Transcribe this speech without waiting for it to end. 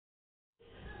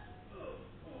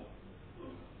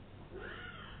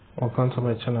Welcome to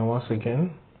my channel once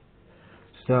again.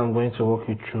 Today I'm going to walk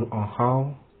you through on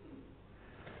how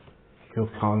you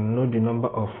can know the number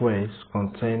of words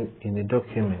contained in the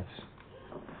document.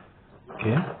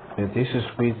 Okay, but this is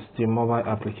with the mobile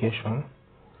application.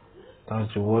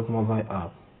 That's the Word mobile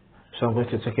app. So I'm going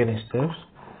to take it in steps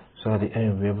so at the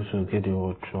end you'll be able to get the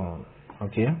word through.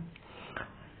 Okay,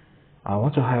 I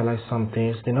want to highlight some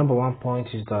things. The number one point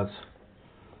is that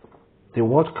the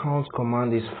word count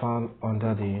command is found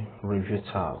under the review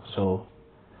tab. So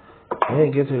when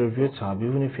you get to the review tab,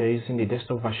 even if you're using the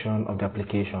desktop version of the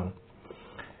application,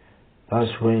 that's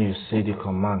when you see the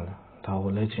command that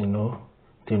will let you know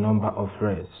the number of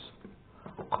words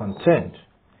contained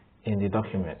in the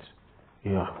document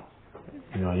you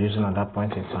are using at that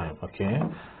point in time. Okay,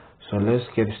 so let's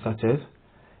get started.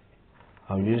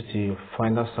 I'll use the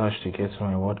Finder search to get to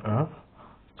my Word app.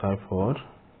 Type Word.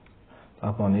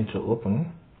 Tap on it to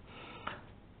open.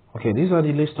 Okay, these are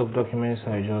the list of documents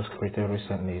I just created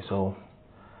recently. So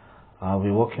I'll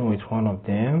be working with one of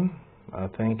them. I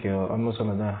think almost all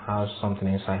of them has something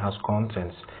inside, has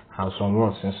contents, has some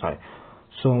words inside.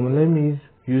 So let me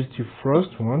use the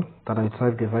first one that I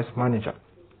typed, device manager.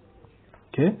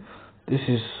 Okay, this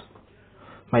is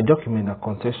my document that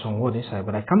contains some word inside,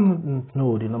 but I cannot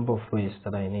know the number of words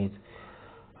that I need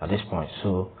at this point.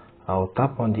 So I'll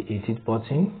tap on the edit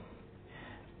button,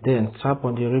 then tap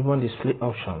on the ribbon display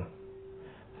option.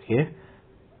 Okay,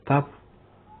 tap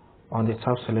on the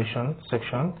tab selection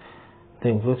section,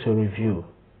 then go to review.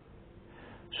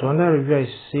 So under review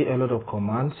I see a lot of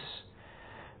commands,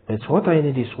 but what I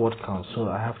need is word count, so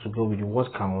I have to go with the word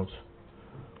count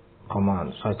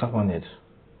command. So I tap on it.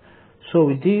 So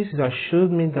with this, that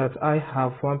showed me that I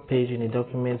have one page in the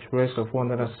document, rest of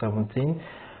 117,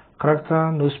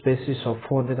 character no spaces of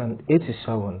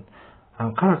 487,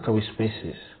 and character with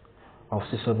spaces of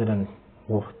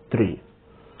 603.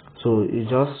 So it's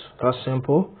just that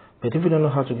simple, but if you don't know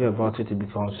how to go about it, it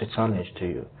becomes a challenge to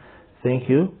you. Thank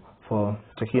you for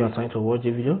taking your time to watch the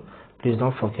video. Please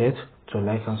don't forget to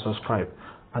like and subscribe,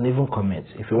 and even comment.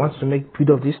 If you want to make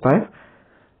video of this type,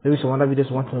 maybe some other videos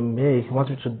you want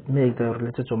me to make that are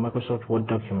related to Microsoft Word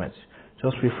documents,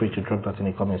 just feel free to drop that in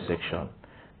the comment section.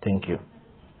 Thank you.